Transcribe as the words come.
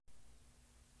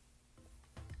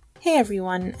Hey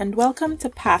everyone, and welcome to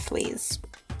Pathways.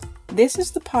 This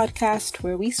is the podcast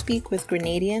where we speak with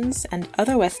Grenadians and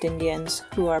other West Indians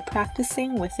who are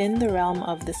practicing within the realm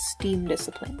of the STEAM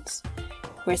disciplines,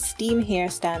 where STEAM here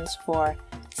stands for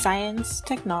Science,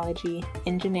 Technology,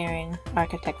 Engineering,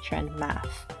 Architecture, and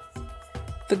Math.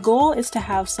 The goal is to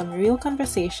have some real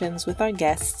conversations with our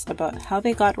guests about how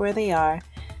they got where they are,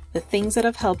 the things that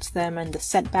have helped them, and the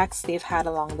setbacks they've had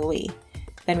along the way.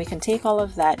 Then we can take all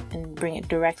of that and bring it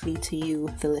directly to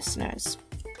you, the listeners.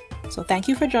 So thank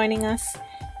you for joining us,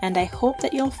 and I hope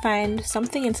that you'll find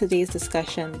something in today's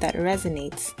discussion that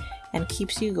resonates and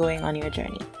keeps you going on your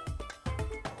journey.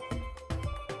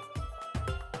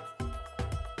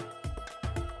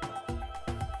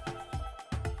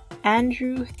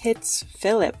 Andrew, Hitz,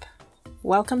 Phillip,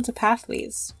 welcome to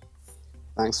Pathways.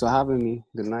 Thanks for having me.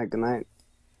 Good night.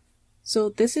 So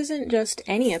this isn't just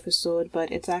any episode,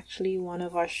 but it's actually one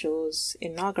of our show's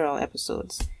inaugural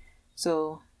episodes.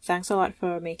 So thanks a lot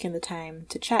for making the time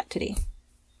to chat today.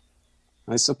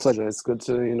 It's a pleasure. It's good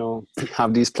to,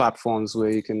 have these platforms where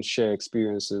you can share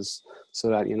experiences so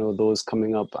that, those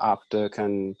coming up after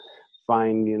can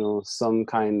find, some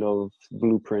kind of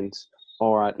blueprint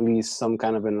or at least some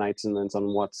kind of enlightenment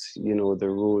on what, the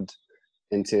road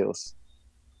entails.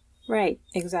 Right,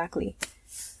 exactly.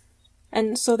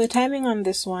 And so the timing on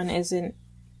this one isn't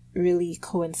really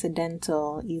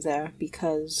coincidental either,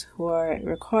 because we're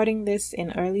recording this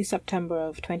in early September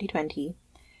of 2020,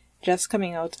 just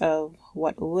coming out of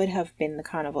what would have been the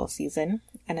carnival season,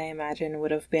 and I imagine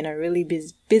would have been a really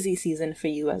busy season for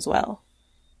you as well.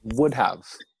 Would have.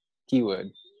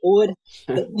 Keyword. Would.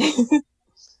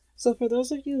 So for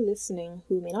those of you listening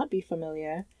who may not be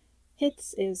familiar,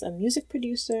 Hitz is a music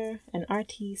producer, an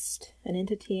artiste, an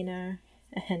entertainer,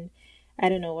 and I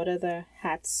don't know, what other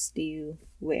hats do you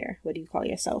wear? What do you call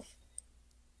yourself?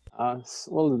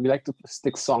 Well, we like to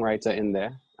stick songwriter in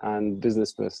there and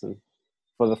business person,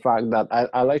 for the fact that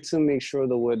I like to make sure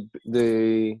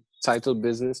the title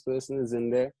business person is in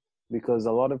there, because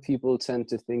a lot of people tend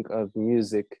to think of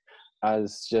music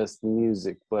as just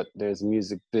music, but there's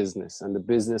music business, and the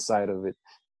business side of it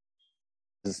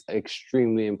is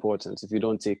extremely important. If you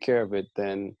don't take care of it,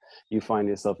 then you find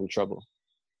yourself in trouble.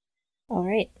 All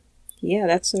right. Yeah,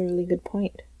 that's a really good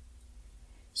point.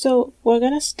 So we're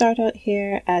going to start out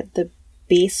here at the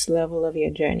base level of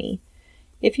your journey.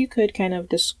 If you could kind of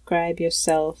describe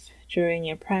yourself during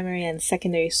your primary and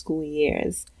secondary school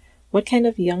years, what kind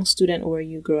of young student were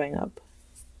you growing up?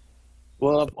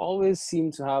 Well, I've always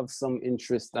seemed to have some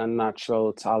interest and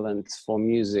natural talent for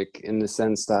music, in the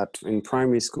sense that in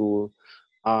primary school,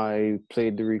 I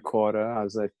played the recorder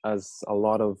as a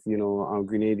lot of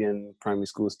Grenadian primary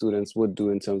school students would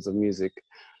do in terms of music,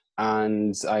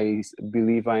 and I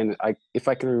believe if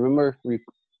I can remember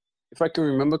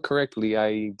correctly,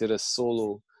 I did a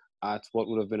solo at what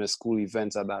would have been a school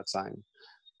event at that time,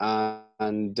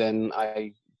 and then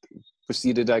I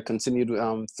continued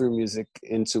through music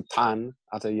into Pan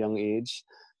at a young age,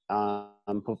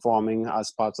 performing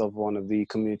as part of one of the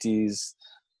community's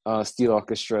steel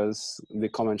orchestras, the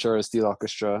Comanchero Steel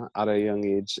Orchestra, at a young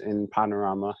age in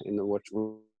Panorama,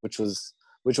 which was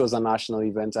a national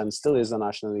event and still is a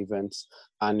national event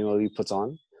annually put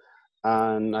on.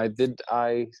 And I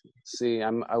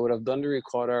would have done the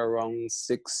recorder around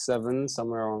 6, 7,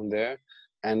 somewhere around there,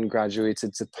 and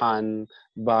graduated to Pan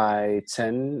by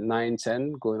 9,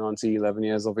 10, going on to 11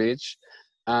 years of age.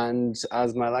 And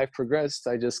as my life progressed,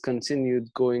 I just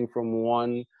continued going from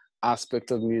one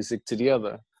aspect of music to the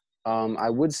other. I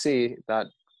would say that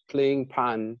playing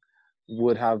Pan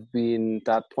would have been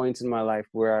that point in my life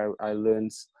where I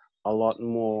learned a lot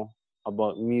more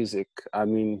about music. I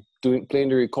mean, playing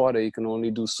the recorder, you can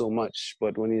only do so much,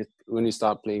 but when you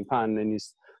start playing Pan, then you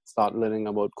start learning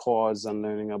about chords and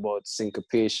learning about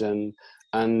syncopation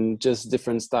and just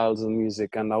different styles of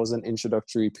music. And that was an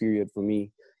introductory period for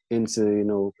me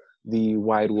into the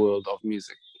wide world of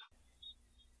music.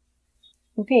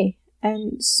 Okay,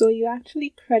 and so you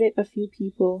actually credit a few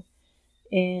people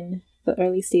in the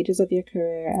early stages of your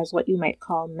career as what you might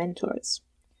call mentors.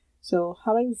 So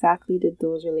how exactly did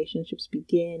those relationships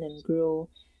begin and grow,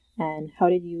 and how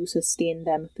did you sustain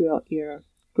them throughout your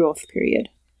growth period?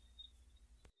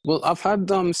 Well, I've had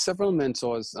several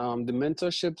mentors. The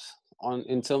mentorships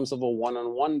in terms of a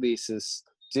one-on-one basis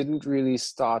didn't really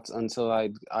start until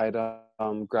I'd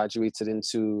graduated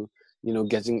into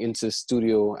getting into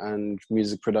studio and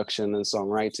music production and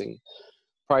songwriting.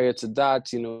 Prior to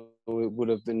that, it would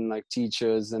have been like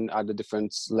teachers and at the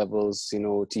different levels,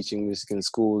 teaching music in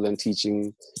school and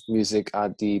teaching music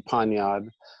at the Panyard.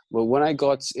 But when I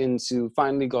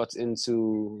finally got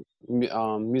into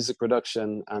music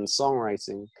production and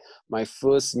songwriting, my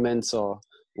first mentor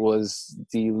was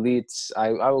the late,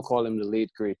 I will call him the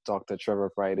late great Dr.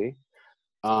 Trevor Friday,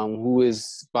 who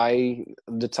is by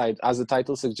the title, as the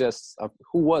title suggests,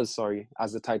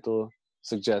 as the title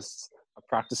suggests, a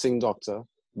practicing doctor,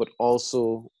 but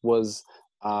also was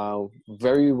a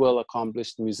very well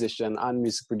accomplished musician and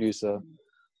music producer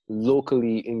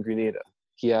locally in Grenada.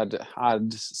 He had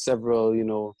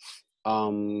several,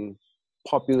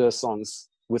 popular songs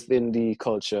within the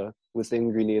culture,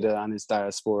 within Grenada and its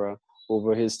diaspora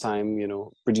over his time,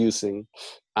 producing.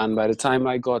 And by the time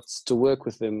I got to work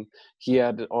with him, he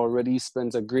had already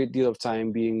spent a great deal of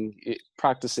time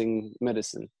practicing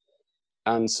medicine.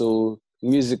 And so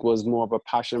music was more of a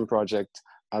passion project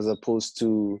as opposed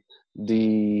to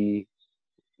the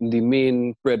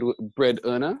main bread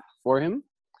earner for him.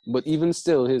 But even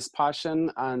still, his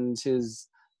passion and his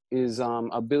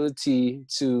ability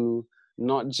to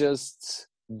not just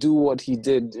do what he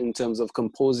did in terms of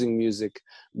composing music,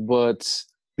 but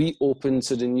be open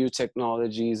to the new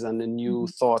technologies and the new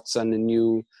thoughts and the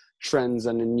new trends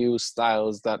and the new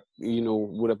styles that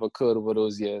would have occurred over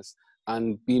those years,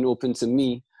 and being open to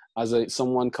me as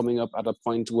someone coming up at a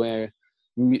point where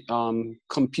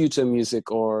computer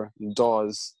music, or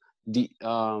DAWs,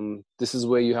 this is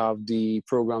where you have the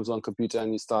programs on computer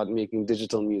and you start making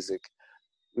digital music.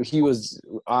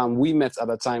 We met at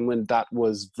a time when that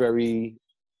was very,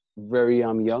 very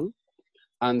young.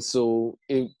 And so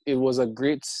it was a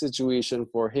great situation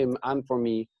for him and for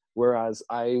me, whereas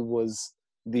I was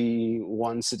the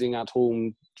one sitting at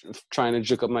home trying to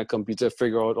jig up my computer,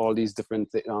 figure out all these different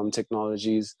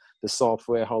technologies, the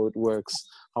software, how it works,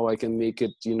 how I can make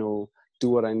it, do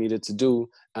what I needed to do.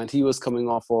 And he was coming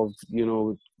off of,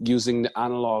 using the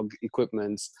analog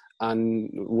equipment, and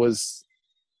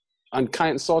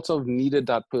sort of needed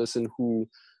that person who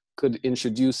could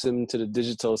introduce him to the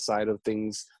digital side of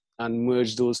things and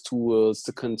merge those two worlds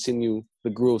to continue the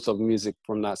growth of music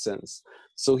from that sense.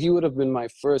 So he would have been my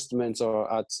first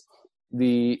mentor at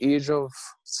the age of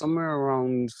somewhere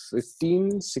around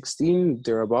 15, 16,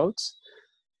 thereabouts.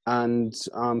 And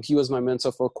he was my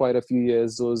mentor for quite a few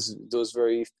years, those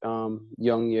very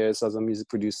young years as a music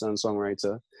producer and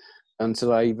songwriter,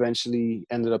 until I eventually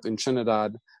ended up in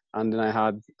Trinidad. And then I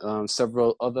had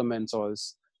several other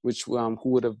mentors, who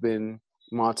would have been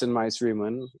Martin Mice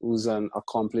Raymond, who's an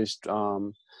accomplished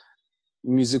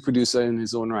music producer in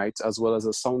his own right, as well as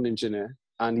a sound engineer.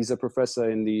 And he's a professor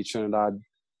in the Trinidad,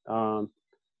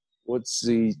 what's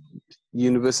the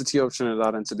University of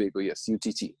Trinidad and Tobago, yes,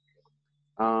 UTT.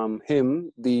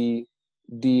 Him, the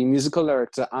musical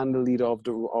director and the leader of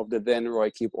the then Roy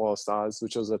Cape All Stars,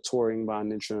 which was a touring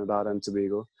band in Trinidad and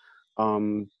Tobago.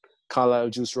 Carlisle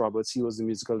Juice Roberts, he was the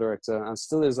musical director and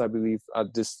still is, I believe,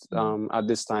 at this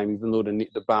time, even though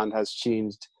the band has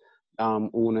changed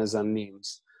owners and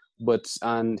names.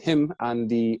 And him and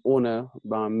the owner,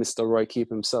 Mr. Roy Cape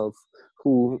himself,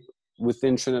 who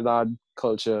within Trinidad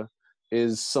culture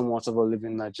is somewhat of a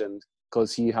living legend,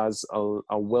 because he has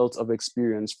a wealth of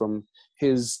experience from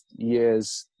his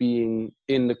years being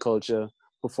in the culture,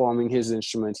 performing his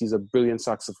instrument. He's a brilliant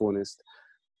saxophonist.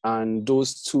 And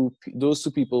those two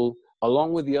people,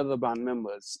 along with the other band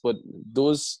members, but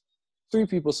those three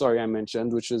people, I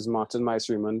mentioned, which is Martin Mice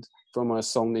Raymond from a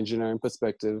sound engineering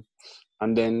perspective,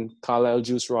 and then Carlisle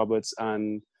Juice Roberts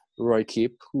and Roy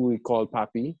Cape, who we call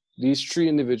Pappy. These three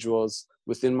individuals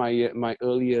within my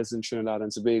early years in Trinidad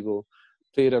and Tobago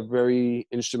played a very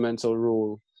instrumental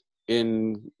role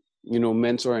in,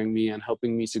 mentoring me and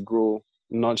helping me to grow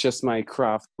not just my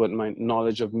craft, but my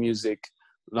knowledge of music,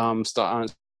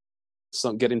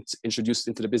 getting introduced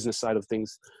into the business side of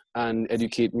things, and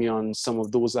educate me on some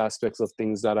of those aspects of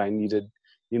things that I needed,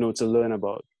 to learn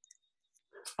about.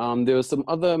 There were some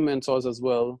other mentors as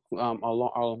well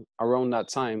around that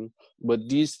time, but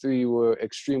these three were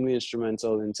extremely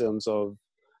instrumental in terms of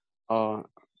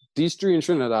these three in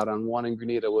Trinidad and one in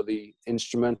Grenada were the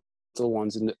instrumental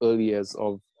ones in the early years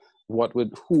of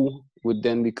who would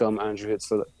then become Andrew Hitz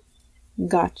Phillip.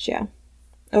 Gotcha.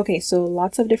 Okay, so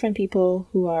lots of different people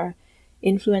who are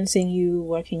influencing you,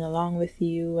 working along with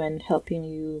you, and helping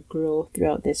you grow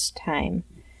throughout this time.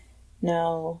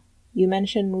 Now, you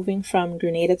mentioned moving from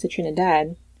Grenada to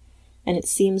Trinidad, and it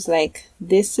seems like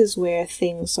this is where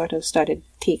things sort of started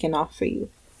taking off for you.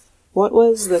 What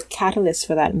was the catalyst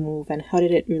for that move, and how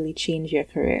did it really change your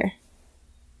career?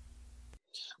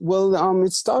 Well,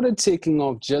 it started taking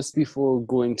off just before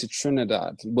going to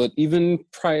Trinidad. But even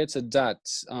prior to that,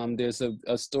 there's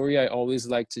a story I always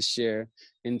like to share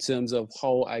in terms of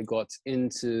how I got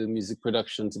into music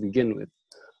production to begin with.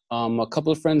 A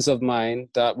couple of friends of mine,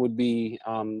 that would be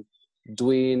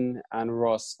Dwayne and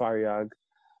Ross Pariag,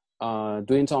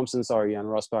 Dwayne Thompson, sorry, and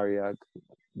Ross Pariag.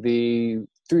 The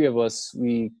three of us,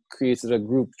 we created a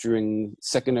group during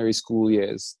secondary school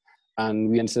years, and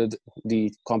we entered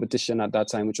the competition at that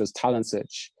time, which was Talent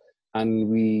Search, and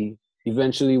we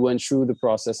eventually went through the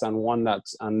process and won that.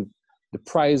 And the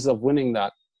prize of winning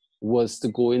that was to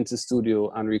go into studio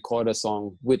and record a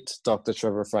song with Dr.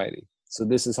 Trevor Friday. So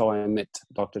this is how I met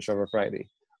Dr. Trevor Friday,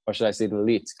 or should I say the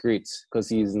late great, because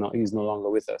he's no longer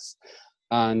with us.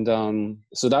 And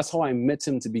so that's how I met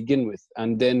him to begin with.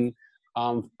 And then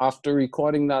after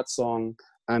recording that song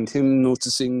and him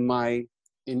noticing my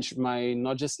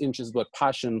not just interest but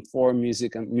passion for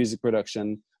music and music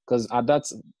production, because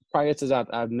prior to that,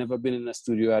 I've never been in a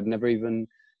studio. I'd never even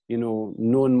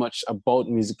known much about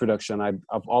music production.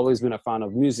 I've always been a fan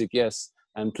of music, yes,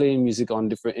 and playing music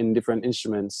in different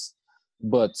instruments,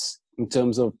 but in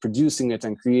terms of producing it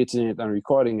and creating it and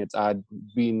recording it, I'd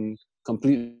been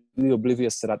completely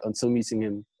oblivious to that until meeting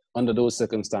him under those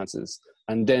circumstances.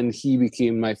 And then he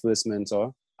became my first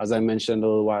mentor, as I mentioned a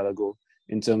little while ago,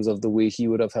 in terms of the way he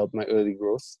would have helped my early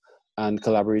growth, and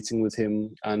collaborating with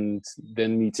him and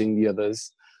then meeting the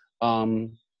others.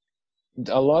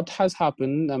 A lot has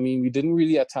happened. I mean, we didn't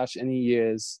really attach any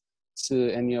years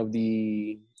to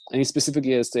any specific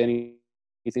years to anything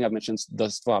I've mentioned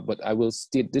thus far, but I will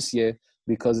state this year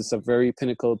because it's a very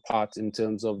pinnacle part in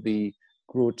terms of the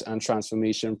growth and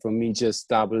transformation from me just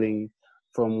dabbling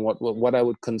from what I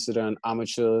would consider an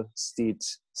amateur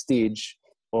stage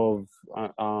of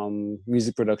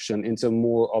music production into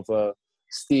more of a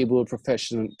stable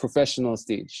professional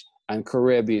stage and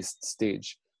career-based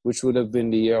stage, which would have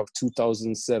been the year of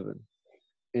 2007.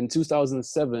 In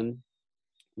 2007,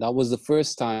 that was the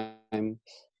first time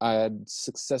I had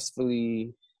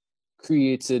successfully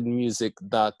created music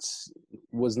that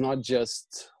was not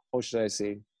just, how should I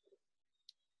say,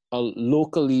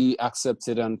 locally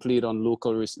accepted and played on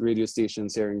local radio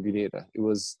stations here in Grenada. It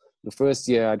was the first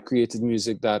year I'd created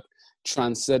music that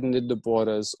transcended the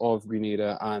borders of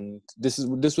Grenada, and this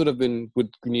would have been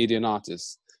with Grenadian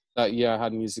artists. That year I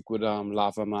had music with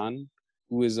Lava Man,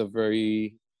 who is a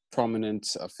very prominent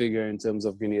figure in terms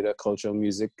of Grenada cultural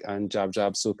music and jab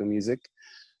soca music.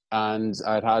 And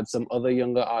I'd had some other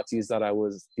younger artists that I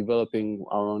was developing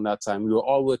around that time. We were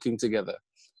all working together,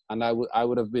 and I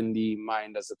would have been the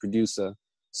mind as a producer.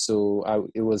 So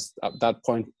it was at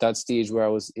that stage where I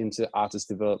was into artist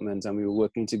development, and we were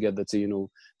working together to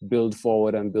build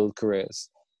forward and build careers.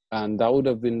 And that would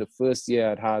have been the first year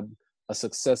I'd had a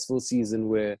successful season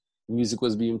where music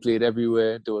was being played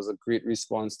everywhere. There was a great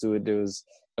response to it. There was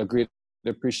a great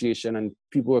appreciation, and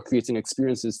people were creating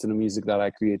experiences to the music that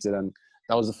I created. And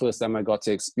that was the first time I got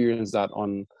to experience that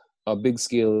on a big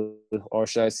scale, or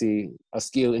should I say, a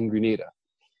scale in Grenada.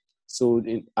 So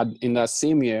in that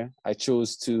same year, I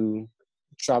chose to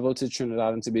travel to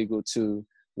Trinidad and Tobago to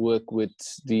work with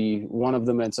one of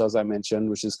the mentors I mentioned,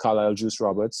 which is Carlisle Juice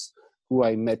Roberts, who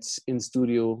I met in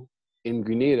studio in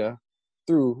Grenada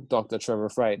through Dr. Trevor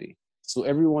Friday. So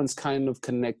everyone's kind of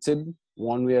connected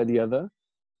one way or the other.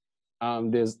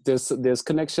 There's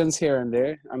connections here and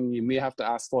there. I mean, you may have to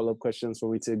ask follow-up questions for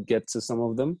me to get to some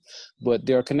of them, but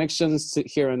there are connections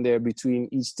here and there between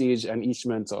each stage and each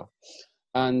mentor.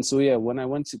 And so, yeah, when I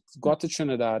got to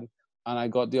Trinidad and I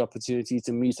got the opportunity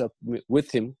to meet up with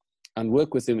him and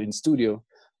work with him in studio,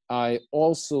 I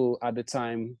also, at the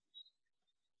time,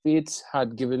 fate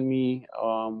had given me,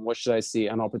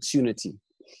 an opportunity.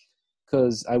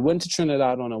 Because I went to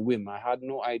Trinidad on a whim. I had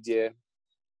no idea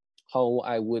how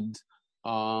I would,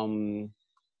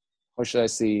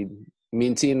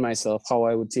 maintain myself, how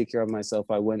I would take care of myself.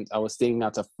 I was staying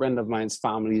at a friend of mine's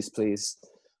family's place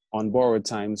on borrowed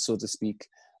time, so to speak.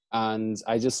 And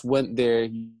I just went there,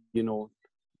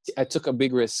 I took a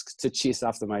big risk to chase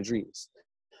after my dreams.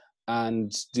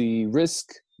 And the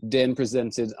risk then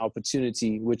presented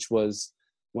opportunity, which was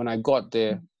when I got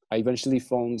there, I eventually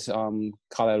found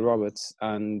Carlisle Roberts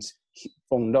and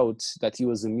found out that he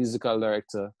was a musical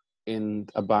director in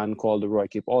a band called the Roy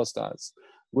Cape All Stars,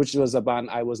 which was a band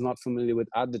I was not familiar with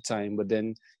at the time, but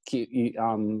then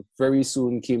very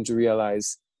soon came to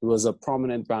realize it was a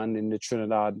prominent band in the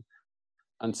Trinidad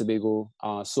and Tobago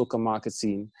soca market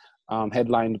scene,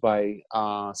 headlined by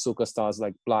soca stars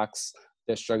like Blacks,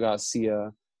 Destra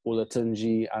Garcia, Ola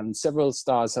Tunji, and several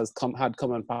stars had come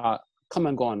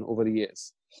and gone over the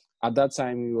years. At that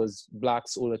time, it was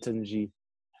Blacks, Ola Tunji,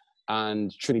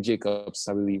 and Trini Jacobs,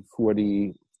 I believe, who were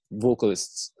the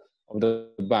vocalists of the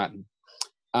band.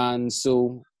 And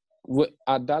so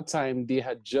at that time, they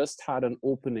had just had an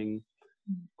opening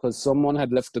because someone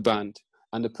had left the band,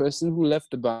 And the person who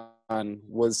left the band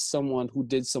was someone who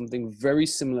did something very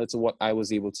similar to what I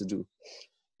was able to do.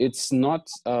 It's not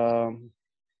a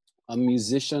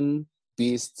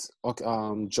musician-based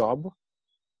job.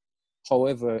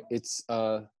 However, it's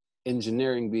a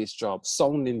engineering-based job,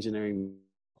 sound engineering.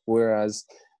 Whereas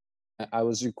I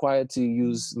was required to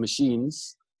use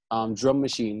machines, drum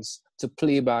machines, to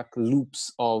play back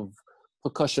loops of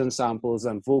percussion samples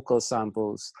and vocal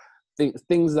samples,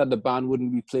 things that the band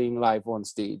wouldn't be playing live on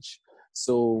stage.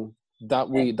 So that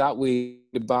way,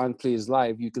 the band plays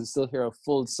live. You can still hear a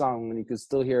full song, and you can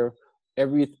still hear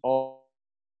all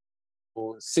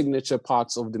signature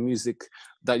parts of the music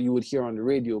that you would hear on the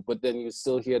radio, but then you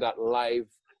still hear that live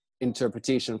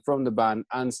interpretation from the band,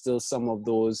 and still some of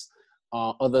those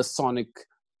other sonic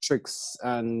tricks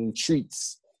and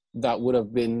treats that would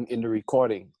have been in the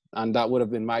recording. And that would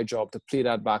have been my job, to play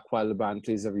that back while the band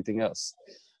plays everything else.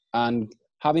 And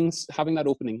having that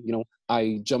opening,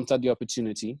 I jumped at the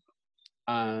opportunity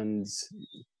and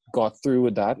got through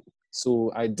with that.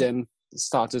 So I then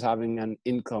started having an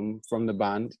income from the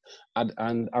band.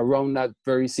 And around that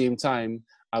very same time,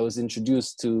 I was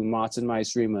introduced to Martin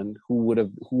Mice Raymond, who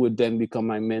would then become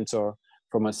my mentor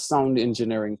from a sound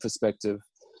engineering perspective,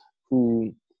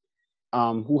 who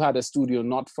had a studio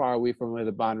not far away from where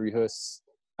the band rehearsed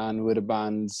and where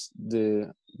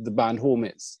the band home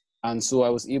is. And so I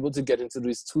was able to get into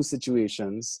these two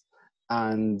situations,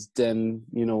 and then,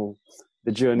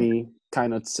 the journey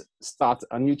kind of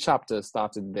a new chapter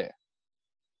started there.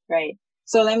 Right.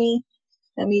 So let me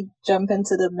jump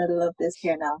into the middle of this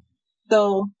here now.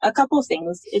 So a couple of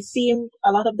things. It seemed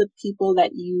a lot of the people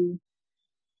that you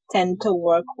tend to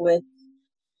work with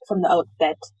from the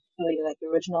outset, like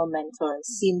original mentors,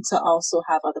 seem to also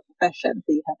have other professions.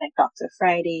 So you had like Dr.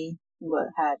 Friday, who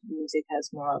had music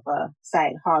as more of a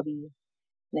side hobby.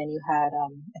 Then you had,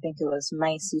 I think it was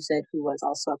Mice, you said, who was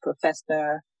also a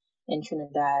professor in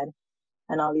Trinidad,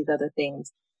 and all these other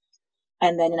things.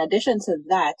 And then in addition to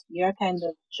that, you're kind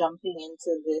of jumping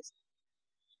into this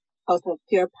out of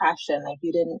pure passion. Like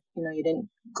you didn't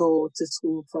go to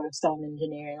school for sound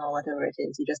engineering or whatever it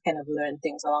is. You just kind of learned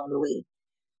things along the way.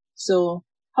 So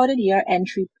how did your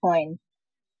entry point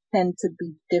tend to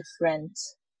be different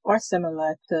or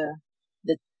similar to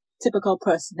the typical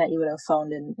person that you would have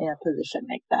found in a position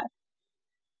like that?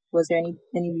 Was there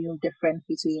any real difference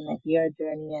between like your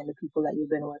journey and the people that you've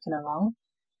been working along,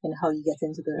 and how you get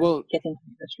into the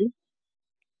industry?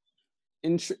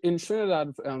 In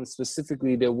Trinidad,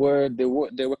 specifically, there were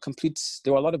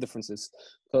a lot of differences,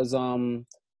 because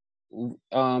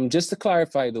just to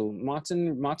clarify though,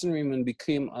 Martin Raymond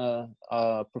became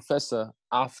a professor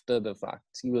after the fact.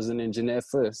 He was an engineer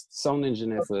first, sound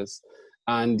engineer first,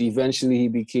 and eventually he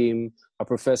became a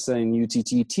professor in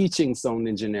UTT teaching sound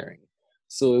engineering.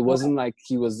 So it wasn't like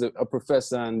he was a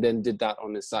professor and then did that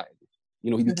on the side.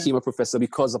 He became a professor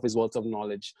because of his wealth of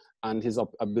knowledge and his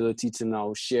ability to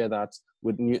now share that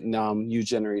with new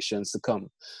generations to come.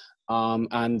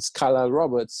 And Carlisle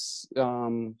Roberts,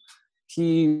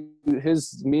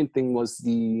 his main thing was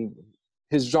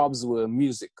his jobs were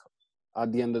music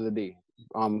at the end of the day.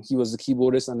 He was the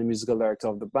keyboardist and the musical director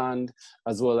of the band,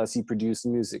 as well as he produced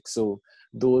music. So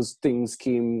those things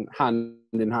came hand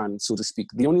in hand, so to speak.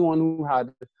 The only one who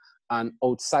had an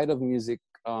outside of music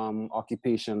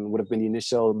occupation would have been the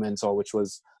initial mentor, which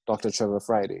was Dr. Trevor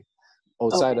Friday.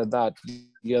 Outside of that,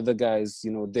 the other guys,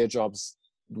 their jobs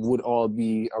would all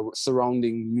be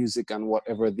surrounding music and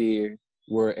whatever they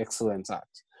were excellent at.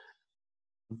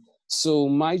 So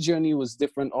my journey was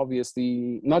different,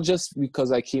 obviously, not just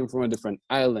because I came from a different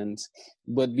island,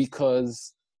 but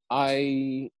because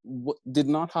I did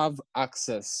not have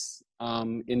access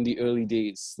in the early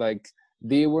days. Like,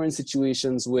 they were in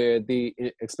situations where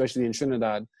especially in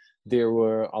Trinidad, there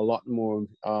were a lot more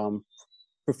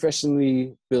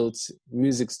professionally built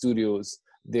music studios.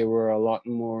 There were a lot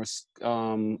more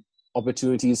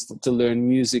opportunities to learn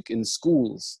music in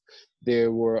schools.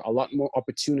 There were a lot more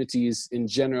opportunities in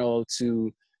general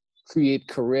to create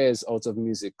careers out of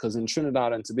music, because in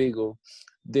Trinidad and Tobago,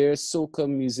 their soca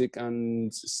music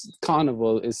and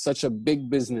carnival is such a big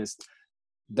business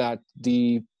that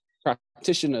the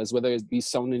practitioners, whether it be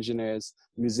sound engineers,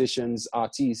 musicians,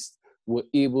 artists, were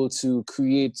able to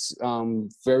create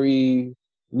very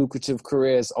lucrative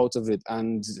careers out of it,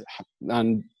 and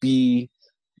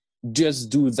just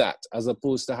do that, as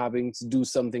opposed to having to do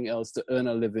something else to earn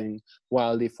a living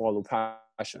while they follow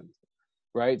passion,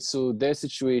 right? So their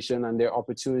situation and their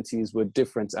opportunities were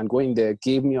different, and going there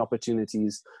gave me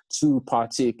opportunities to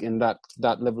partake in that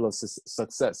level of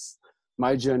success.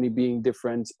 My journey being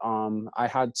different, I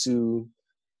had to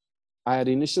I had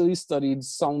initially studied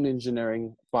sound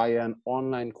engineering via an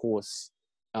online course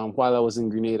while I was in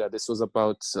Grenada. This was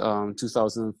about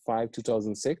 2005,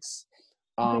 2006.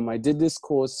 Okay. I did this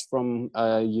course from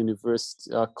a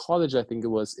university, college, I think it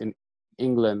was in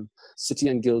England, City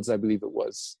and Guilds, I believe it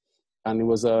was. And it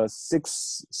was a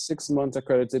six-month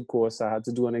accredited course. I had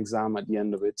to do an exam at the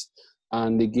end of it.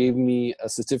 And they gave me a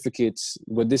certificate,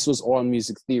 but this was all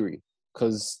music theory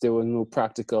because there was no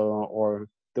practical or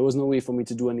there was no way for me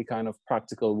to do any kind of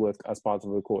practical work as part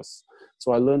of the course.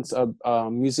 So I learned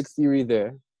music theory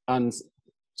there, and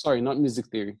sorry, not music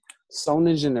theory, sound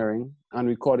engineering and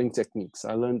recording techniques.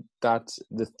 I learned that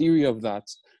the theory of that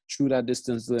through that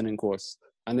distance learning course.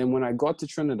 And then when I got to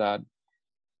Trinidad,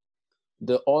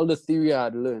 all the theory I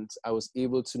had learned, I was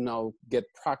able to now get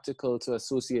practical to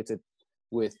associate it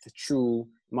with through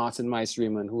Martin Mice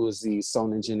Raymond, who was the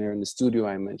sound engineer in the studio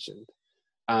I mentioned.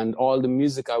 And all the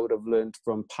music I would have learned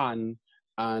from Pan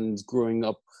and growing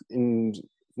up in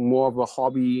more of a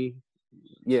hobby.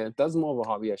 Yeah, that's more of a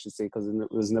hobby, I should say, because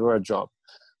it was never a job.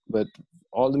 But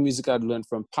all the music I'd learned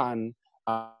from Pan,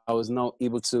 I was now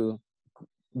able to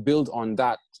build on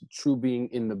that through being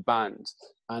in the band.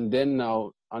 And then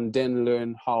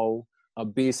learn how a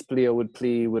bass player would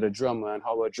play with a drummer and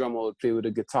how a drummer would play with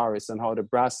a guitarist and how the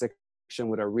brass section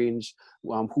would arrange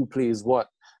who plays what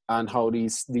and how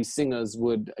these singers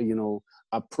would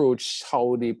approach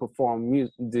how they perform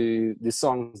the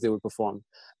songs they would perform.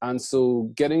 And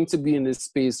so getting to be in this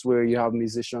space where you have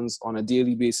musicians on a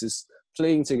daily basis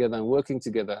playing together and working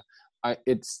together,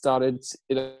 it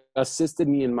assisted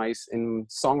me in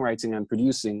songwriting and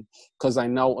producing because I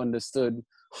now understood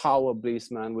how a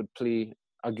bass man would play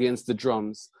against the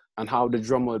drums and how the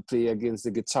drummer would play against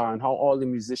the guitar and how all the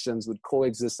musicians would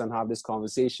coexist and have this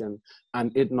conversation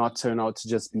and it not turn out to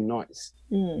just be noise.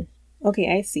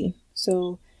 Okay, I see.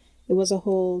 So it was a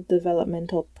whole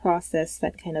developmental process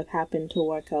that kind of happened to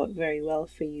work out very well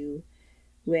for you,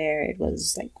 where it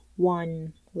was like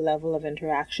one level of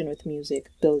interaction with music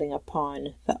building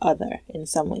upon the other in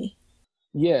some way.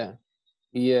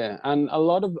 Yeah, and a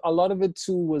lot of it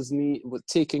too was me with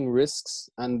taking risks,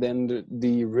 and then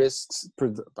the risks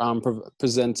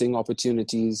presenting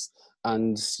opportunities,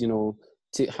 and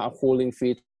holding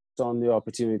faith on the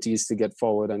opportunities to get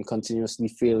forward and continuously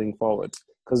failing forward.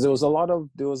 Because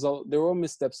there were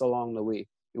missteps along the way.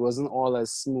 It wasn't all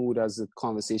as smooth as the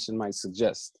conversation might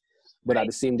suggest. But Right.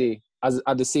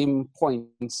 at the same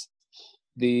point,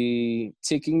 the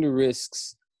taking the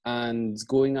risks and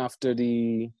going after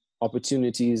the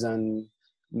opportunities and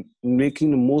making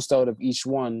the most out of each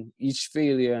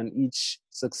failure and each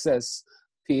success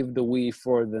paved the way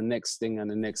for the next thing and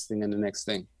the next thing and the next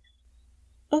thing.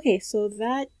 Okay, so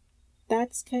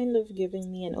that's kind of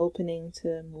giving me an opening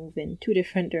to move in two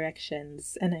different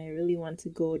directions, and I really want to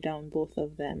go down both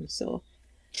of them. So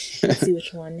let's see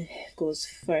which one goes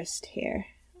first here.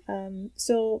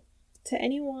 So to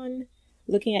anyone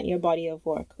looking at your body of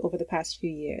work over the past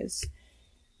few years,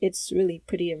 it's really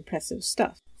pretty impressive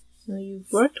stuff. Now,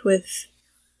 you've worked with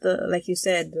like you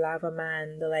said, Lava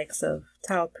Man, the likes of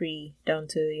Talpri, down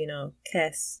to,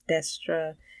 Kess,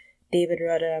 Destra, David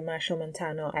Rudder, Marshall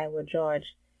Montano, Iowa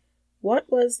George. What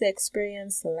was the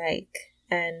experience like,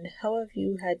 and how have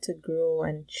you had to grow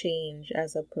and change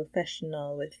as a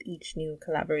professional with each new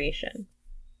collaboration?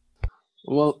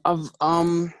 Well,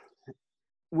 I've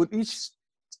with each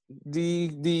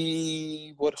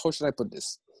the what how should I put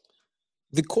this?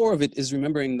 The core of it is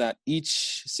remembering that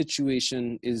each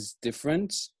situation is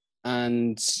different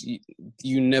and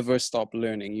you never stop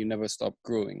learning, you never stop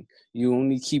growing. You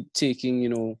only keep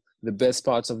taking, the best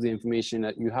parts of the information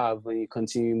that you have when you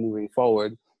continue moving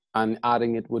forward and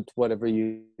adding it with whatever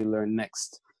you learn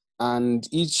next. And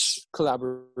each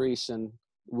collaboration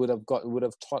would have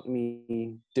taught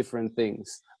me different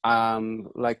things.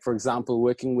 Like for example,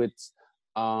 working with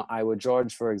Iowa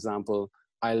George, for example,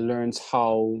 I learned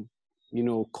how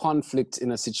conflict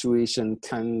in a situation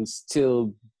can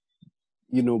still,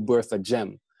 birth a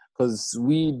gem because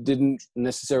we didn't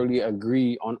necessarily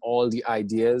agree on all the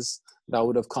ideas that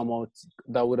would have come out,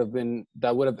 that would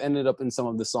have ended up in some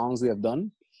of the songs we have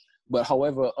done. But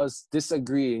however, us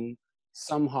disagreeing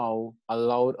somehow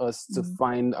allowed us to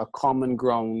find a common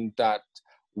ground that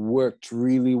worked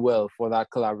really well for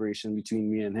that collaboration between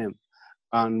me and him.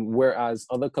 And whereas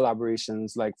other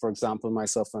collaborations, like for example,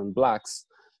 myself and Blacks,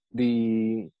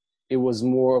 it was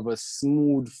more of a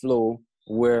smooth flow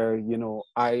where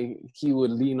he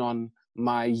would lean on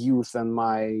my youth and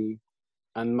my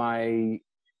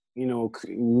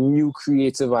new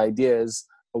creative ideas,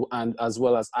 and as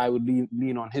well as I would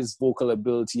lean on his vocal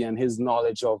ability and his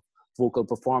knowledge of vocal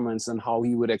performance and how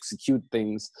he would execute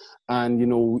things, and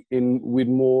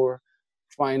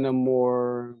find a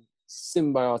more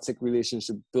symbiotic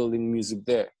relationship building music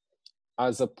there,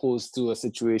 as opposed to a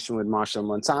situation with Marshall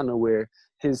Montana where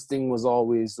his thing was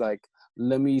always like,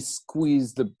 let me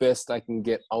squeeze the best I can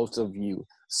get out of you.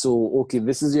 So, okay,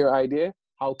 this is your idea.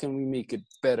 How can we make it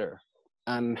better?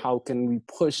 And how can we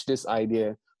push this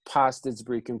idea past its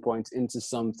breaking point into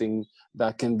something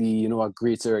that can be, a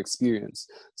greater experience?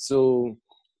 So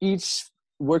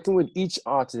working with each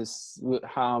artist would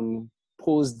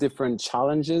pose different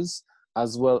challenges,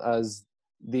 as well as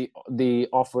they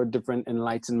offer different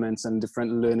enlightenments and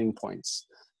different learning points.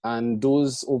 And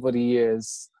those over the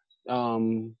years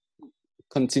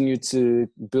continue to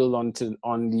build on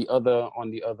the other,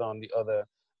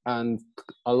 and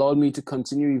allowed me to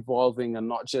continue evolving, and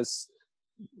not just,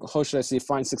 how should I say,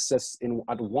 find success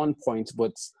at one point,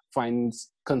 but find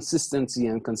consistency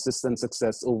and consistent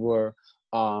success over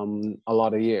a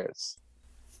lot of years.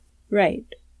 Right.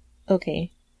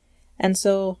 Okay. And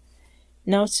so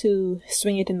now to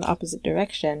swing it in the opposite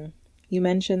direction, you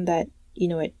mentioned that,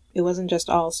 it wasn't just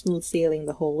all smooth sailing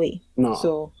the whole way. No.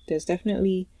 So there's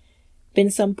definitely been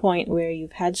some point where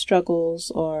you've had struggles,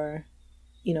 or,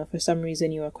 for some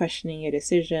reason you are questioning your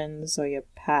decisions or your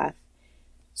path.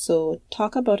 So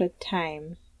talk about a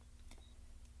time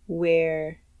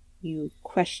where you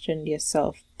questioned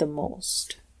yourself the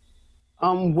most.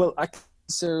 Well, I can't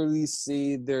necessarily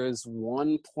say there's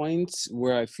one point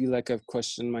where I feel like I've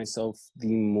questioned myself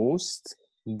the most,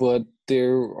 but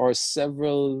there are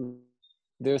several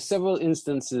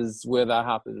instances where that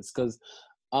happens. Because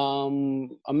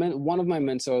one of my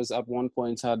mentors at one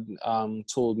point had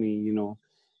told me,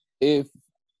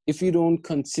 if you don't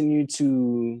continue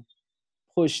to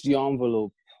push the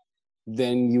envelope,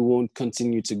 then you won't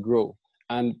continue to grow.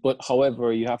 But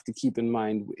however, you have to keep in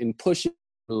mind, in pushing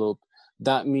the envelope,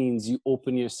 that means you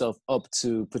open yourself up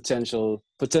to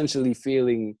potentially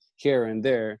failing here and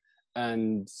there,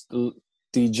 and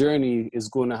the journey is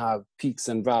going to have peaks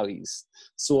and valleys.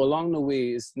 So along the way,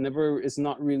 it's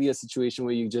not really a situation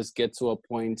where you just get to a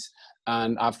point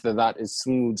and after that it's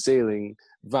smooth sailing.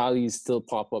 Valleys still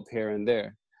pop up here and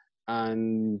there.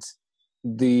 And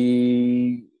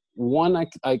the one I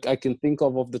can think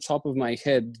of the top of my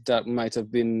head that might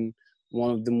have been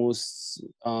one of the most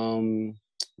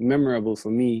memorable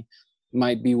for me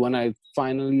might be when I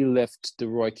finally left the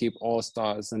Roy Cape All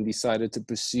Stars and decided to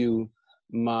pursue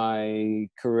my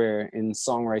career in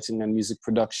songwriting and music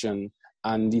production,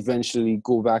 and eventually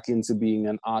go back into being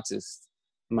an artist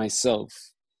myself.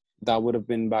 That would have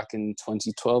been back in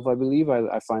 2012, I believe. I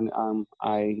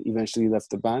eventually left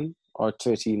the band, or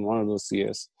 13, one of those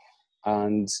years.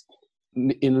 And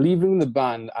in leaving the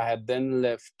band, I had then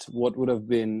left what would have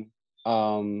been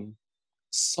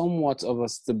somewhat of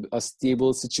a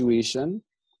stable situation,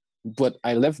 but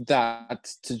I left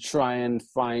that to try and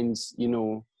find,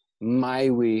 my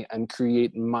way and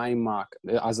create my mark,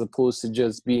 as opposed to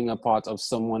just being a part of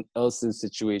someone else's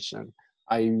situation.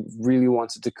 I really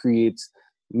wanted to create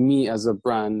me as a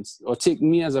brand, or take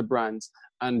me as a brand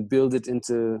and build it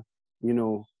into,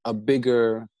 a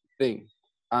bigger thing.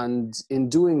 And in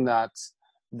doing that,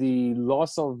 the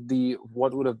loss of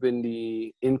what would have been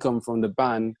the income from the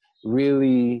band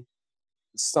really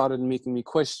started making me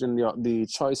question the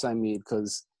choice I made,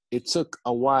 because it took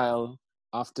a while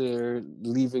after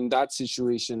leaving that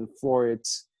situation for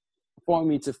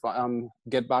me to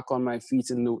get back on my feet,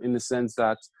 in the sense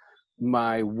that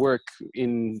my work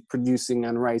in producing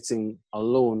and writing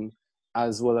alone,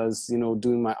 as well as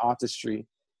doing my artistry,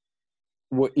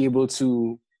 were able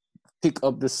to pick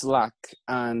up the slack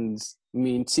and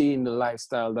maintain the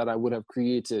lifestyle that I would have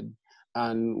created,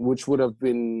 and which would have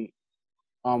been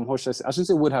how should I say? I shouldn't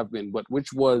say would have been, but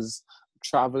which was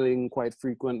traveling quite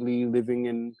frequently, living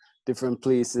in different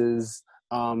places,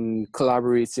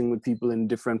 collaborating with people in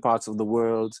different parts of the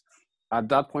world. At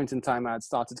that point in time, I had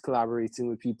started collaborating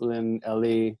with people in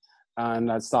LA,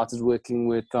 and I started working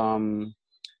with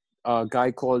a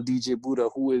guy called DJ Buddha,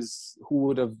 who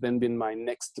would have then been my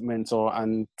next mentor,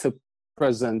 and to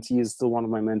present, he is still one of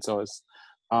my mentors.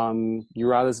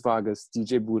 Uralis Vargas,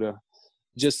 DJ Buddha.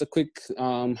 Just a quick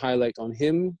highlight on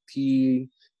him. He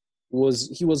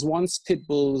was once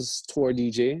Pitbull's tour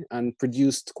DJ and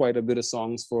produced quite a bit of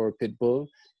songs for Pitbull.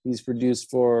 He's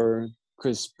produced for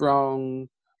Chris Brown.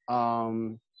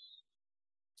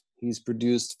 He's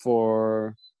produced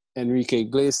for Enrique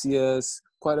Iglesias.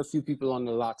 Quite a few people on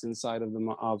the Latin side of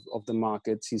the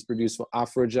market. He's produced for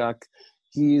Afrojack.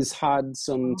 He's had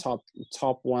some top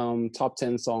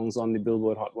 10 songs on the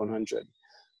Billboard Hot 100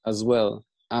 as well.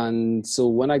 And so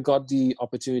when I got the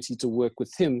opportunity to work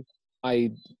with him,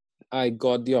 I I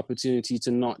got the opportunity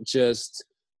to not just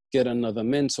get another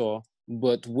mentor,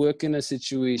 but work in a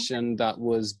situation that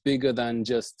was bigger than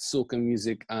just soca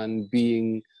music and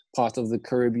being part of the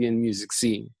Caribbean music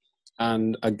scene.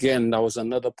 And again, that was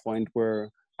another point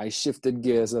where I shifted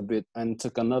gears a bit and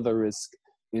took another risk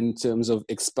in terms of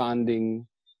expanding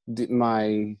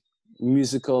my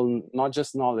musical, not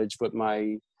just knowledge, but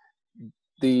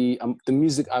the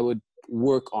music I would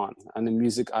work on and the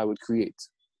music I would create.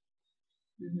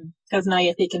 Because now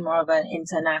you're taking more of an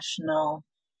international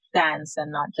stance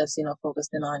and not just,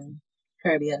 focusing on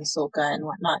Caribbean soca and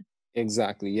whatnot.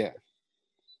 Exactly, yeah.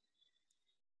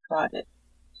 Got it.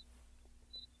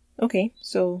 Okay,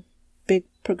 so big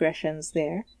progressions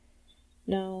there.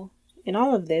 Now, in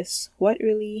all of this, what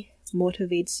really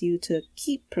motivates you to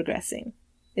keep progressing?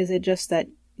 Is it just that,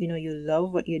 you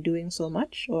love what you're doing so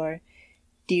much? Or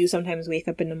do you sometimes wake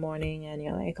up in the morning and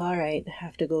you're like, all right, I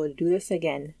have to go do this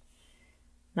again?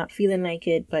 Not feeling like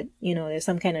it, but, there's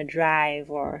some kind of drive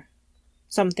or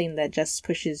something that just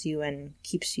pushes you and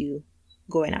keeps you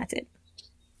going at it.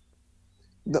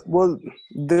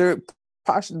 The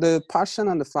passion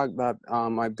and the fact that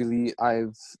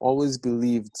I've always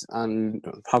believed and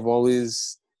have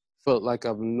always felt like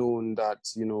I've known that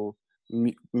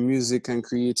music and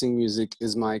creating music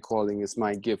is my calling, is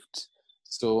my gift.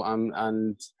 So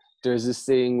and there's this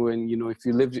saying when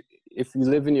if you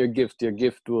live in your gift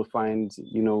will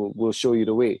will show you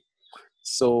the way.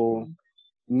 So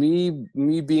me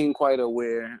being quite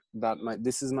aware that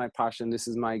this is my passion, this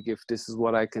is my gift, this is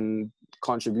what I can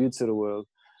contribute to the world,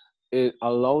 it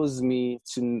allows me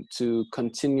to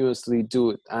continuously do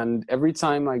it. And every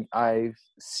time I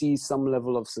see some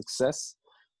level of success,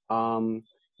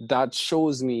 that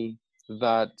shows me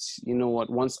that,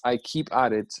 once I keep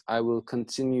at it, I will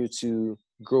continue to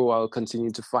grow, I'll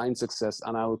continue to find success,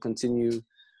 and I'll continue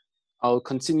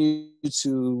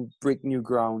to break new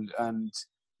ground and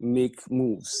make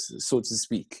moves, so to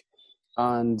speak.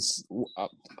 And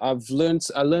I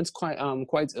learned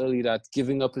quite early that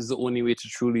giving up is the only way to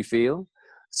truly fail.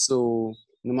 So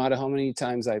no matter how many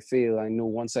times I fail, I know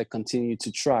once I continue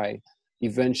to try,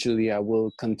 eventually I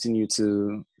will continue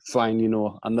to find,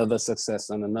 another success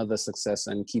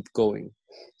and keep going.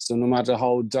 So no matter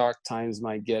how dark times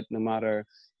might get, no matter,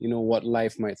 what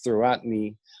life might throw at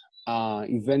me,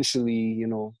 eventually,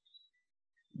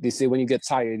 they say when you get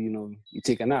tired, you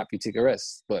take a nap, you take a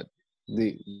rest, but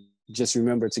just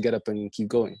remember to get up and keep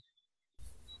going.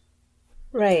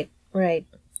 Right, right.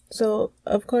 So,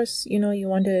 of course, you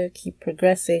want to keep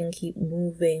progressing, keep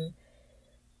moving.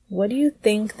 What do you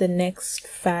think the next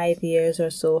 5 years or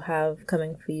so have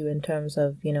coming for you in terms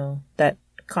of, that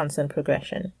constant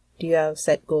progression? Do you have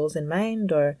set goals in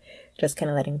mind or just kind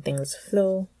of letting things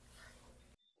flow?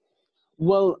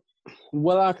 Well,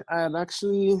 I'd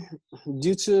actually,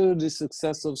 due to the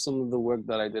success of some of the work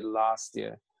that I did last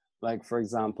year, like for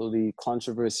example, the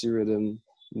controversy rhythm,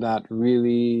 that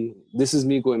really, this is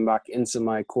me going back into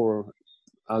my core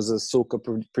as a soca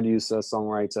producer,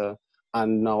 songwriter,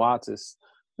 and now artist.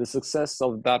 The success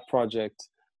of that project,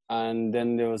 and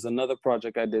then there was another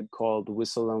project I did called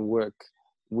Whistle and Work,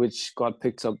 which got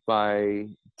picked up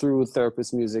through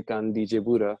Therapist Music and DJ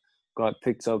Buddha, got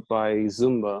picked up by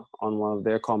Zumba on one of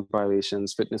their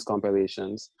compilations, fitness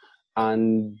compilations,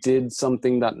 and did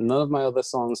something that none of my other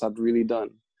songs had really done.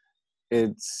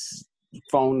 It's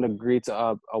found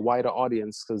a wider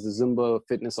audience, because the Zumba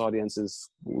fitness audience is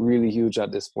really huge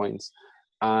at this point.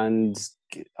 And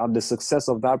the success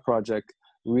of that project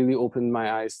really opened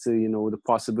my eyes to, the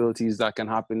possibilities that can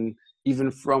happen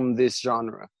even from this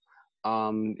genre.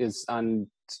 And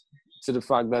to the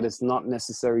fact that it's not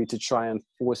necessary to try and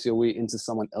force your way into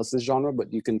someone else's genre,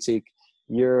 but you can take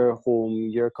your home,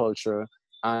 your culture,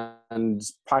 and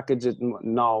package it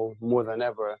now more than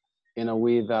ever in a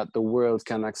way that the world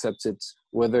can accept it,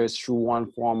 whether it's through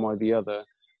one form or the other.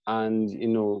 And,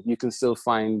 you can still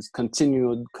find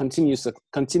continued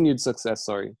success,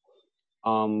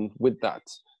 with that.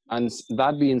 And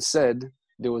that being said,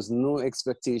 there was no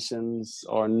expectations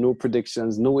or no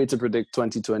predictions, no way to predict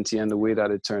 2020 and the way that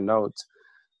it turned out.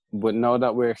 But now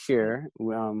that we're here,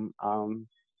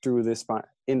 through this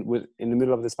in the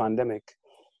middle of this pandemic,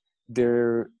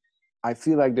 I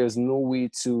feel like there's no way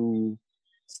to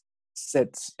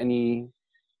set any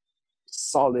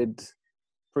solid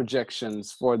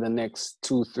projections for the next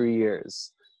 2-3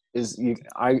 years.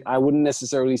 I wouldn't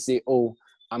necessarily say, oh,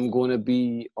 I'm going to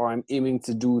be, or I'm aiming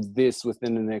to do this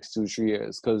within the next 2-3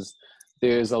 years, because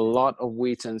there's a lot of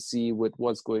wait and see with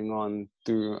what's going on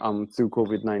through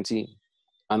COVID-19.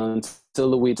 And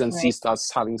until the wait and see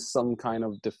starts having some kind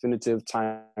of definitive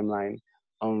timeline,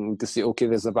 we can say, okay,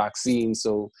 there's a vaccine,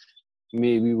 so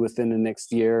maybe within the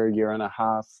next year and a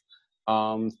half,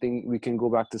 think we can go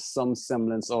back to some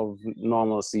semblance of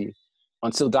normalcy.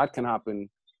 Until that can happen,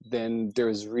 then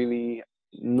there's really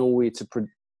no way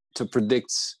to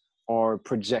predict or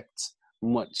project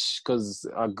much, because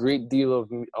a great deal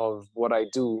of what I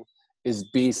do is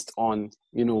based on,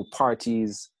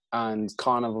 parties and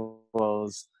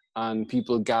carnivals and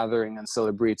people gathering and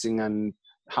celebrating and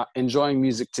enjoying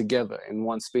music together in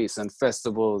one space, and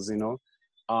festivals.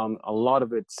 A lot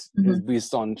of it is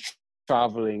based on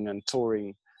traveling and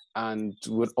touring, and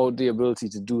without the ability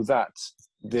to do that,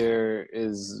 there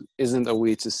isn't a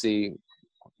way to say,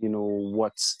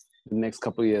 what the next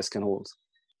couple of years can hold.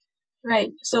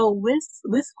 Right. So with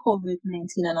COVID-19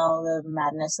 and all the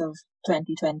madness of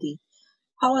 2020,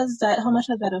 how much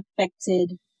has that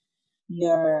affected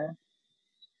your,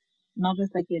 not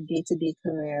just like your day-to-day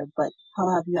career, but how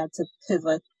have you had to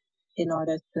pivot in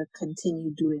order to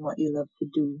continue doing what you love to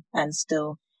do and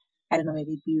still, I don't know,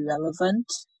 maybe be relevant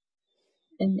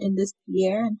in this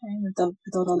year and time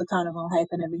without all the carnival hype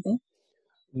and everything?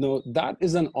 No, that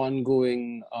is an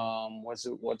ongoing, what's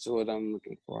the word I'm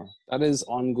looking for? That is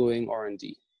ongoing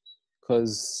R&D,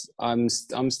 because I'm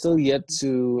still yet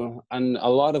to, and a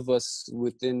lot of us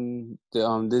within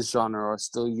this genre are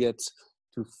still yet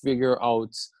to figure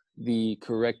out the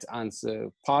correct answer.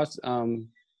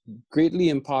 Greatly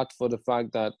in part for the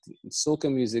fact that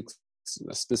soca music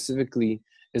specifically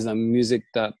is a music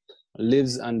that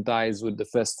lives and dies with the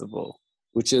festival,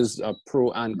 which is a pro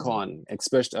and con,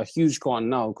 especially a huge con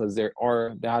now, because there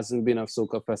hasn't been a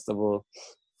soca festival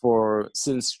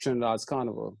since Trinidad's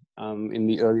Carnival in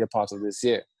the earlier part of this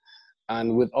year.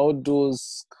 And without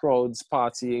those crowds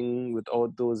partying,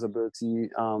 without those ability,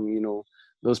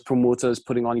 those promoters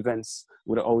putting on events,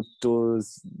 without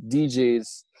those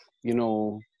DJs,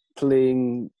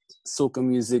 playing soca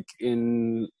music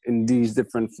in these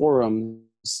different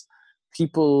forums,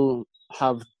 people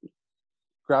have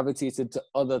gravitated to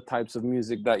other types of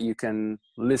music that you can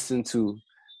listen to,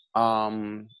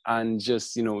 and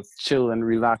just chill and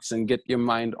relax and get your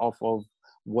mind off of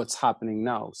what's happening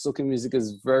now. Soca music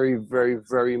is very, very,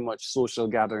 very much social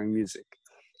gathering music,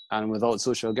 and without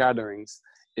social gatherings,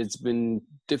 it's been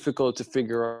difficult to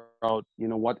figure out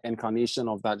what incarnation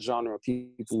of that genre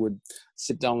people would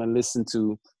sit down and listen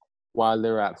to while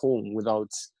they're at home, without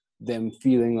them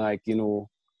feeling like,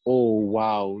 oh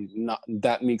wow,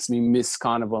 that makes me miss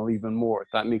carnival even more,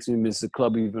 that makes me miss the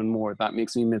club even more, that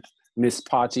makes me miss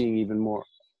partying even more.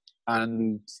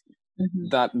 And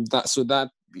that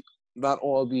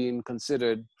all being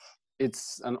considered,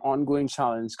 it's an ongoing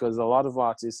challenge, because a lot of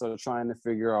artists are trying to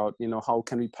figure out, how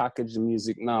can we package the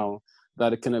music now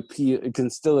that it can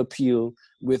still appeal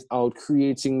without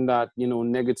creating that,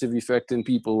 negative effect in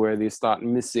people, where they start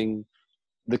missing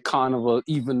the carnival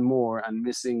even more and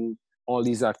missing all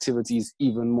these activities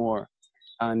even more,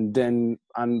 and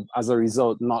as a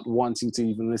result not wanting to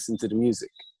even listen to the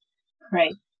music.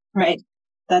 Right.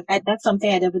 That's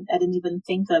something I didn't even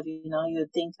think of. You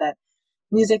would think that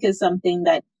music is something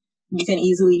that you can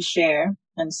easily share,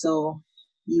 and so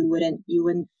you wouldn't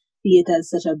see it as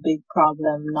such a big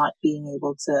problem not being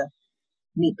able to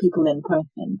meet people in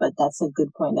person. But that's a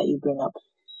good point that you bring up,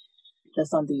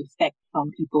 just on the effect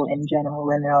on people in general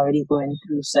when they're already going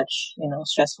through such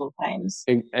stressful times.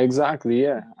 Exactly,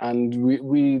 yeah. And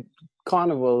we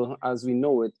carnival, as we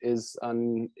know it, is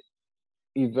an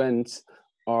event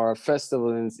or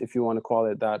festival, if you want to call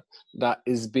it that, that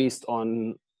is based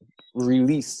on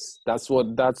release. That's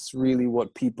really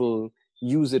what people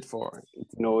use it for.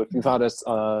 If you've had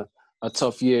a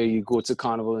tough year, you go to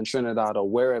carnival in Trinidad or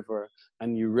wherever,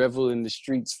 and you revel in the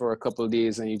streets for a couple of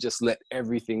days, and you just let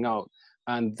everything out.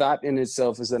 And that in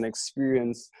itself is an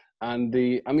experience. And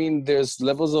there's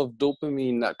levels of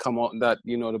dopamine that come out, that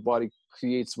the body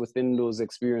creates within those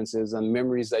experiences, and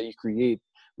memories that you create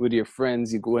with your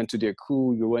friends. You go into their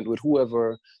crew, you went with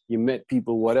whoever, you met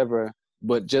people, whatever.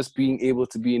 But just being able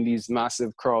to be in these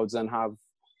massive crowds and have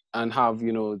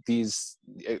this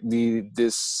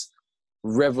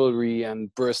revelry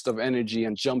and burst of energy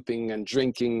and jumping and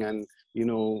drinking, and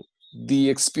the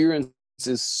experience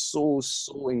is so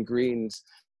ingrained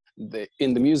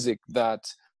in the music, that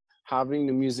having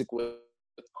the music without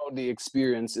the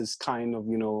experience is kind of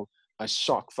a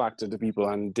shock factor to people,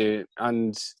 and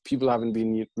people haven't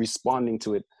been responding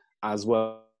to it as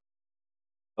well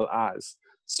as.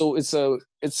 So it's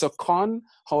a con.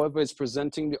 However, it's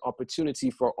presenting the opportunity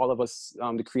for all of us,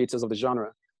 the creators of the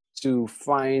genre, to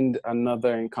find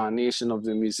another incarnation of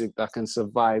the music that can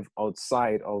survive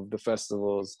outside of the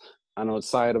festivals and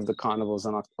outside of the carnivals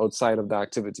and outside of the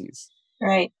activities.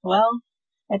 Right. Well,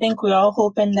 I think we're all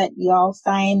hoping that y'all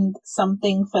find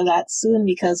something for that soon,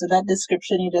 because with that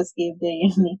description you just gave there,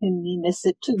 you're making me miss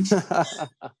it too.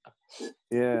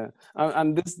 Yeah,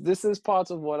 and this is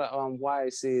part of what why I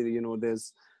say, you know,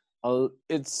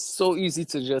 it's so easy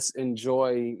to just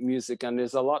enjoy music, and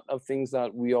there's a lot of things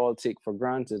that we all take for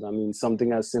granted. I mean,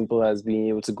 something as simple as being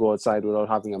able to go outside without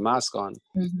having a mask on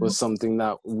Mm-hmm. was something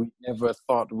that we never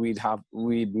thought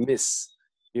we'd miss,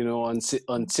 you know,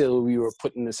 until we were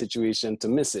put in a situation to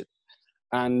miss it.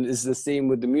 And it's the same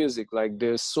with the music. Like,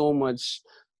 there's so much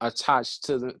attached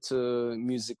to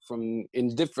music from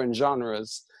in different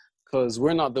genres, because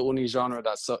we're not the only genre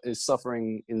that is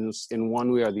suffering in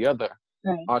one way or the other.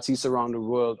 Right. Artists around the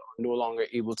world are no longer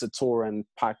able to tour and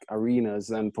pack arenas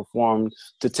and perform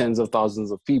to tens of thousands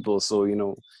of people. So, you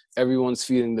know, everyone's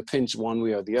feeling the pinch one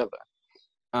way or the other.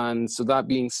 And so, that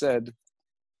being said,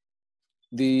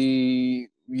 you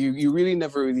we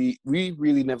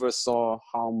really never saw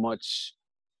how much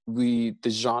the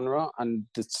genre and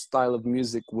the style of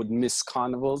music would miss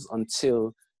carnivals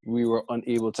until we were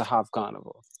unable to have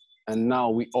carnival. And now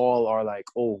we all are like,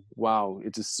 oh wow,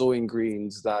 it is so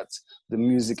ingrained that the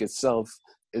music itself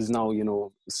is now, you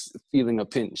know, feeling a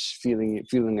pinch,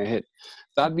 feeling a hit.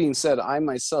 That being said, I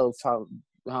myself have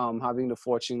having the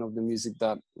fortune of the music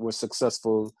that was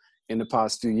successful in the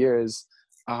past few years.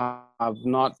 I have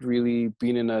not really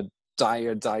been in a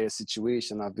dire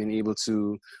situation. I've been able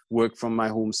to work from my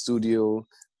home studio.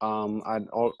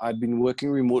 I'd been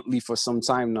working remotely for some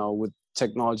time now. With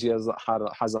technology has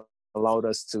allowed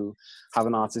us to have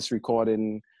an artist record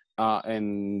in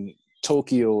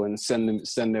Tokyo and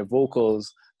send their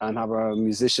vocals, and have a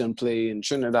musician play in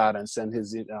Trinidad and send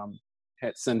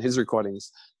his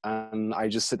recordings. And I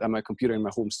just sit at my computer in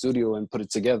my home studio and put it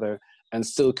together and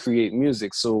still create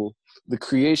music. So the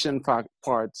creation part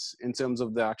in terms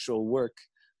of the actual work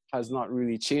has not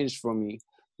really changed for me.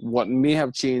 What may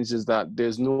have changed is that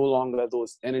there's no longer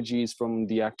those energies from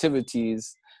the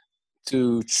activities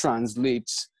to translate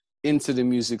into the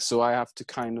music. So I have to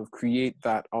kind of create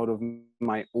that out of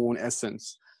my own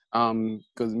essence.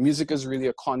 Because music is really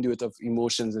a conduit of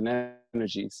emotions and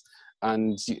energies.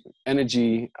 And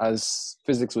energy, as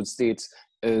physics would state,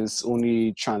 is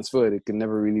only transferred. It can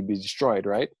never really be destroyed,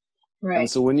 right? Right. And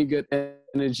so when you get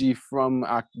energy from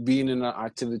being in an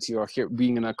activity, or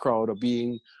being in a crowd, or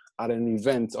being at an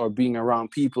event, or being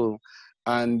around people,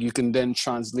 and you can then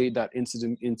translate that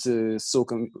into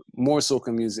more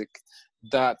soca music,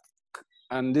 that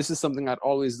and this is something I'd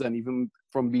always done, even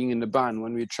from being in the band,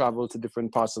 when we travel to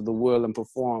different parts of the world and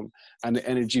perform, and the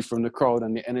energy from the crowd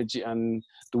and the energy and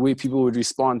the way people would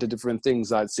respond to different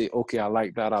things. I'd say, okay, I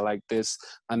like that, I like this.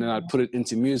 And then I'd put it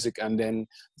into music, and then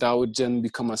that would then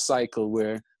become a cycle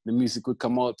where the music would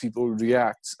come out, people would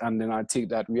react, and then I'd take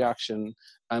that reaction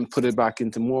and put it back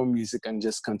into more music and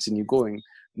just continue going.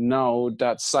 Now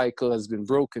that cycle has been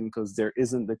broken, because there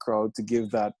isn't the crowd to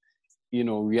give that, you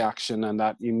know, reaction and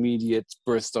that immediate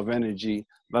burst of energy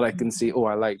that I can say, oh,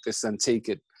 I like this, and take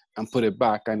it and put it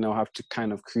back. I now have to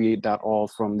kind of create that all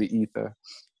from the ether,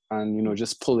 and, you know,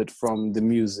 just pull it from the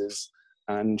muses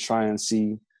and try and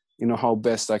see, you know, how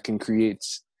best I can create.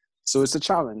 So it's a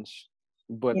challenge,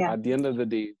 but at the end of the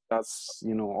day, that's,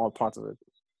 you know, all part of it.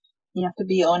 You have to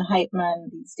be your own hype man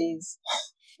these days.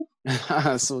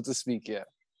 So to speak, yeah.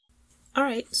 All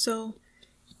right, so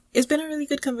it's been a really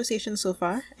good conversation so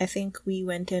far. I think we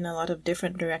went in a lot of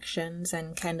different directions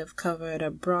and kind of covered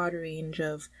a broad range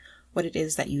of what it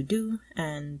is that you do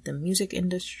and the music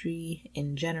industry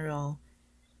in general.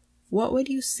 What would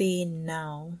you say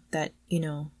now that, you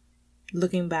know,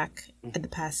 looking back at the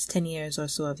past 10 years or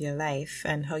so of your life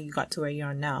and how you got to where you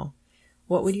are now,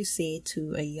 what would you say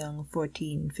to a young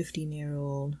 14,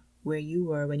 15-year-old where you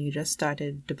were when you just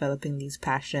started developing these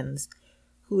passions,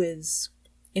 who is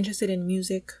interested in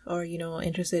music, or, you know,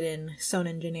 interested in sound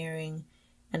engineering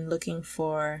and looking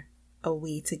for a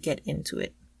way to get into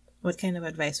it? What kind of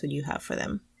advice would you have for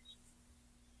them?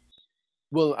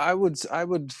 Well, I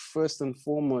would first and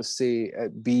foremost say,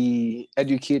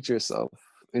 educate yourself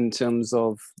in terms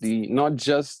of the not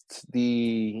just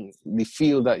the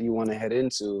field that you want to head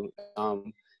into,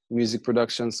 music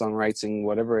production, songwriting,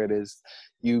 whatever it is.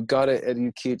 You gotta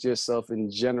educate yourself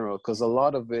in general, because a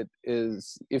lot of it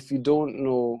is, if you don't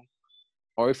know,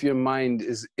 or if your mind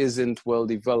isn't well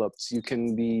developed, you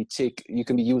can be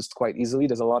used quite easily.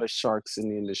 There's a lot of sharks in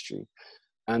the industry,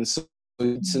 and so you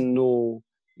need to know,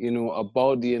 you know,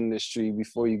 about the industry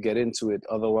before you get into it.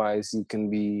 Otherwise, you can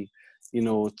be, you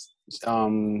know,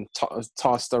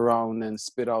 tossed around and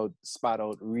spat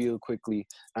out real quickly,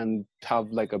 and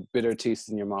have like a bitter taste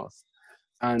in your mouth.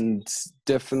 And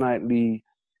definitely,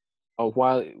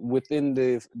 while within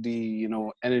the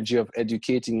energy of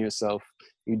educating yourself,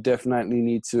 you definitely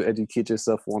need to educate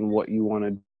yourself on what you want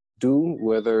to do,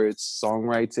 whether it's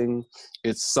songwriting,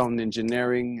 it's sound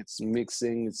engineering, it's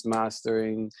mixing, it's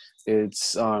mastering,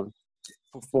 it's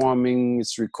performing,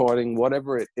 it's recording,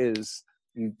 whatever it is.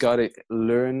 You gotta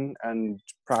learn and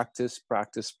practice,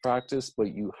 practice, practice,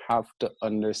 but you have to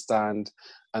understand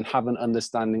and have an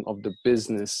understanding of the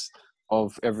business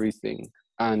of everything,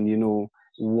 and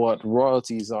what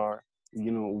royalties are,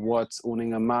 what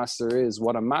owning a master is,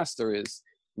 what a master is,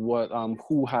 what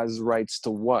who has rights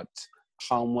to what,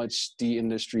 how much the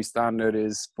industry standard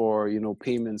is for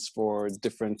payments for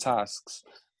different tasks.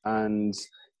 And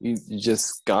you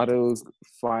just gotta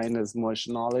find as much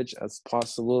knowledge as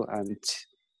possible and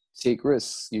take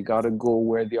risks. You gotta go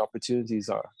where the opportunities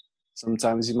are.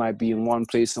 Sometimes you might be in one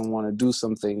place and want to do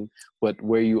something, but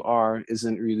where you are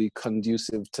isn't really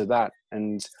conducive to that.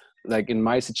 And like in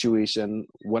my situation,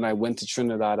 when I went to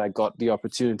Trinidad, I got the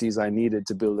opportunities I needed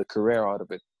to build a career out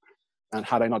of it. And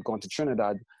had I not gone to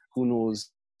Trinidad, who knows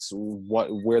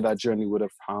where that journey would have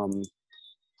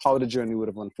how the journey would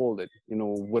have unfolded.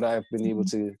 Would I have been able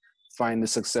to find the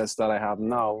success that I have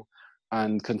now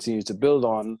and continue to build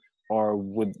on, or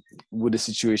would the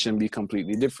situation be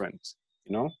completely different?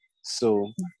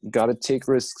 So you got to take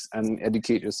risks and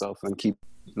educate yourself and keep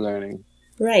learning.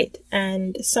 Right.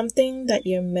 And something that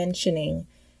you're mentioning,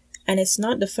 and it's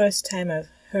not the first time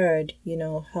I've heard,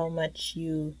 how much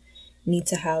you need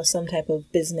to have some type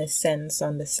of business sense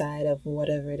on the side of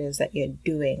whatever it is that you're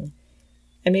doing.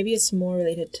 And maybe it's more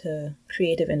related to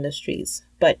creative industries.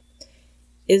 But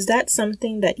is that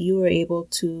something that you were able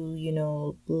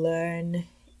to, learn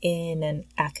in an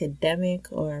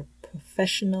academic or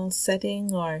professional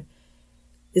setting? Or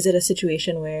is it a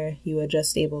situation where you were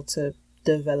just able to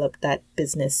develop that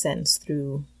business sense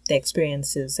through the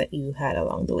experiences that you had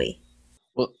along the way?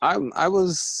 Well, I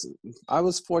was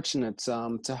fortunate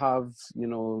to have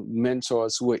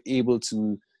mentors who were able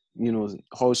to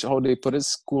how they put it,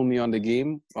 school me on the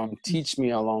game, teach me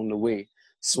along the way.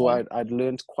 So I'd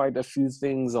learned quite a few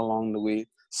things along the way.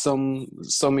 Some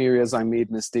areas I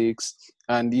made mistakes,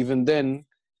 and even then,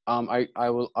 I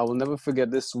will never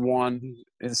forget this one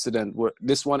instance,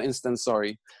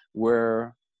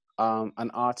 where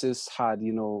an artist had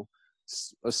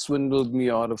swindled me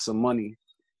out of some money.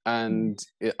 And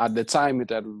at the time, it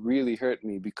had really hurt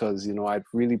me because I'd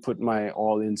really put my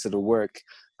all into the work,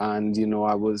 and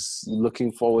I was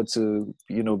looking forward to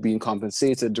being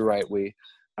compensated the right way.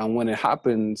 And when it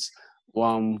happened,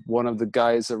 one of the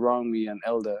guys around me, an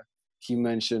elder,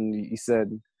 he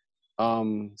said,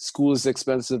 school is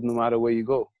expensive no matter where you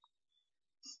go.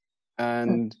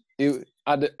 And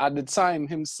at the time,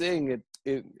 him saying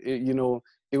it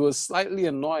was slightly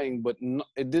annoying, but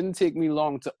it didn't take me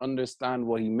long to understand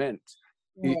what he meant.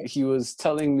 Right. He was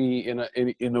telling me in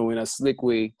a slick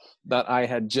way that I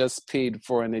had just paid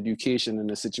for an education in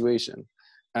a situation,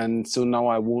 and so now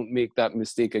I won't make that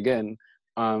mistake again.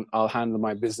 I'll handle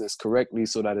my business correctly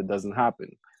so that it doesn't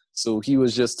happen. So he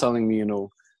was just telling me,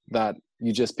 that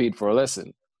you just paid for a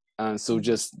lesson, and so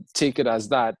just take it as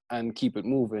that and keep it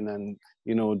moving, and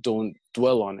don't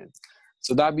dwell on it.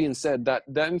 So that being said, that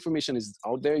information is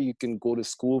out there. You can go to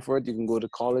school for it. You can go to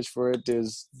college for it.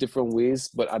 There's different ways,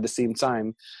 but at the same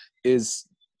time, it's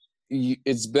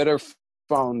better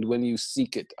found when you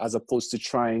seek it, as opposed to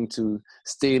trying to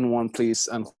stay in one place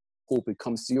and hope it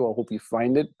comes to you or hope you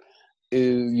find it.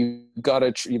 You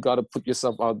gotta put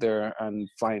yourself out there and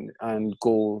find and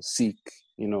go seek.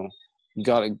 You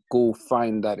gotta go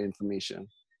find that information.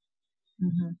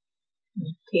 Mm-hmm.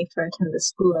 Pay for it in the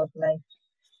school of life.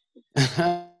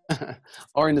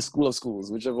 Or in the school of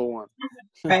schools, whichever one.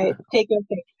 Right. Take your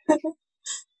pick.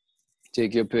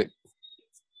 Take your pick.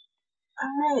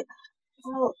 All right.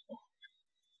 Well,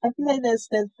 I feel like there's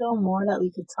still more that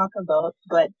we could talk about,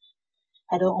 but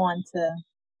I don't want to,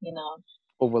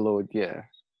 overload. Yeah.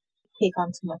 Take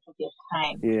on too much of your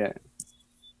time. Yeah.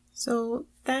 So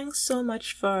thanks so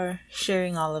much for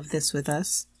sharing all of this with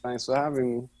us. Thanks for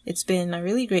having me. It's been a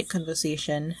really great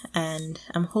conversation, and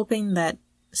I'm hoping that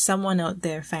someone out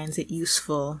there finds it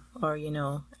useful, or,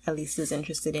 at least is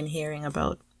interested in hearing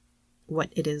about what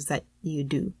it is that you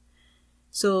do.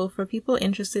 So for people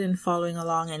interested in following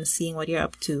along and seeing what you're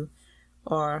up to,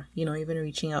 or, even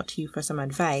reaching out to you for some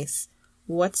advice,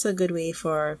 what's a good way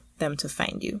for them to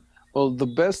find you? Well, the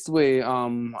best way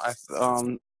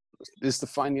is to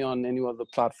find you on any of the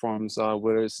platforms,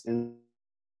 whether it's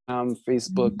Instagram,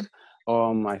 Facebook.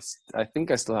 I think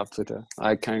I still have Twitter.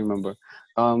 I can't remember.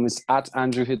 It's at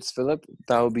Andrew Hitz Phillip.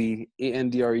 That will be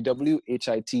AndrewHitzPhillip.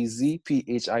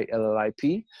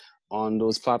 on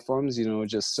those platforms.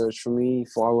 Just search for me,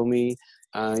 follow me.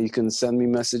 You can send me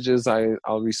messages.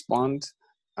 I'll respond.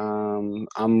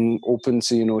 I'm open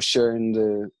to sharing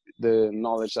the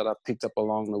knowledge that I've picked up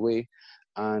along the way,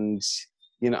 and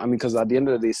because at the end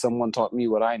of the day, someone taught me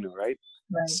what I know, right?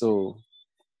 Right. So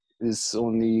it's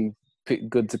only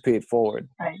good to pay it forward,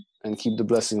 right, and keep the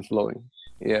blessing flowing.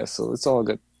 Yeah, so it's all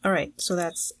good. All right, so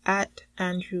that's at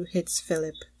Andrew Hitz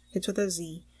Phillip, Hitz with a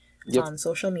Z, Yep. on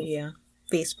social media,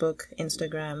 Facebook,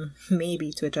 Instagram,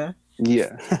 maybe Twitter.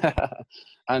 Yeah.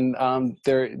 And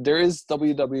there is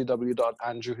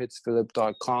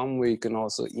www.andrewhitzphillip.com, where you can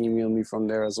also email me from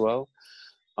there as well.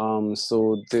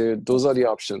 So those are the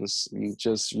options. You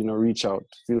just reach out.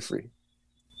 Feel free.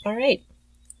 All right.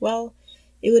 Well,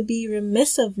 it would be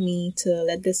remiss of me to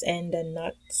let this end and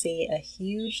not say a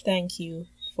huge thank you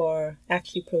for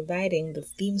actually providing the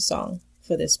theme song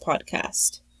for this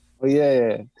podcast. Oh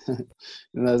yeah.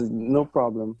 No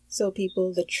problem. So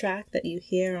people, the track that you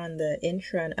hear on the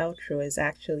intro and outro is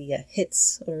actually a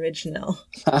Hitz original.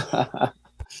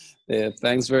 Yeah,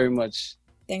 thanks very much.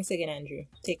 Thanks again, Andrew.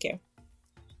 Take care.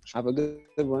 Have a good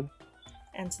one.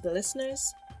 And to the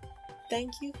listeners,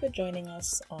 thank you for joining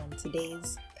us on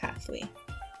today's Pathway.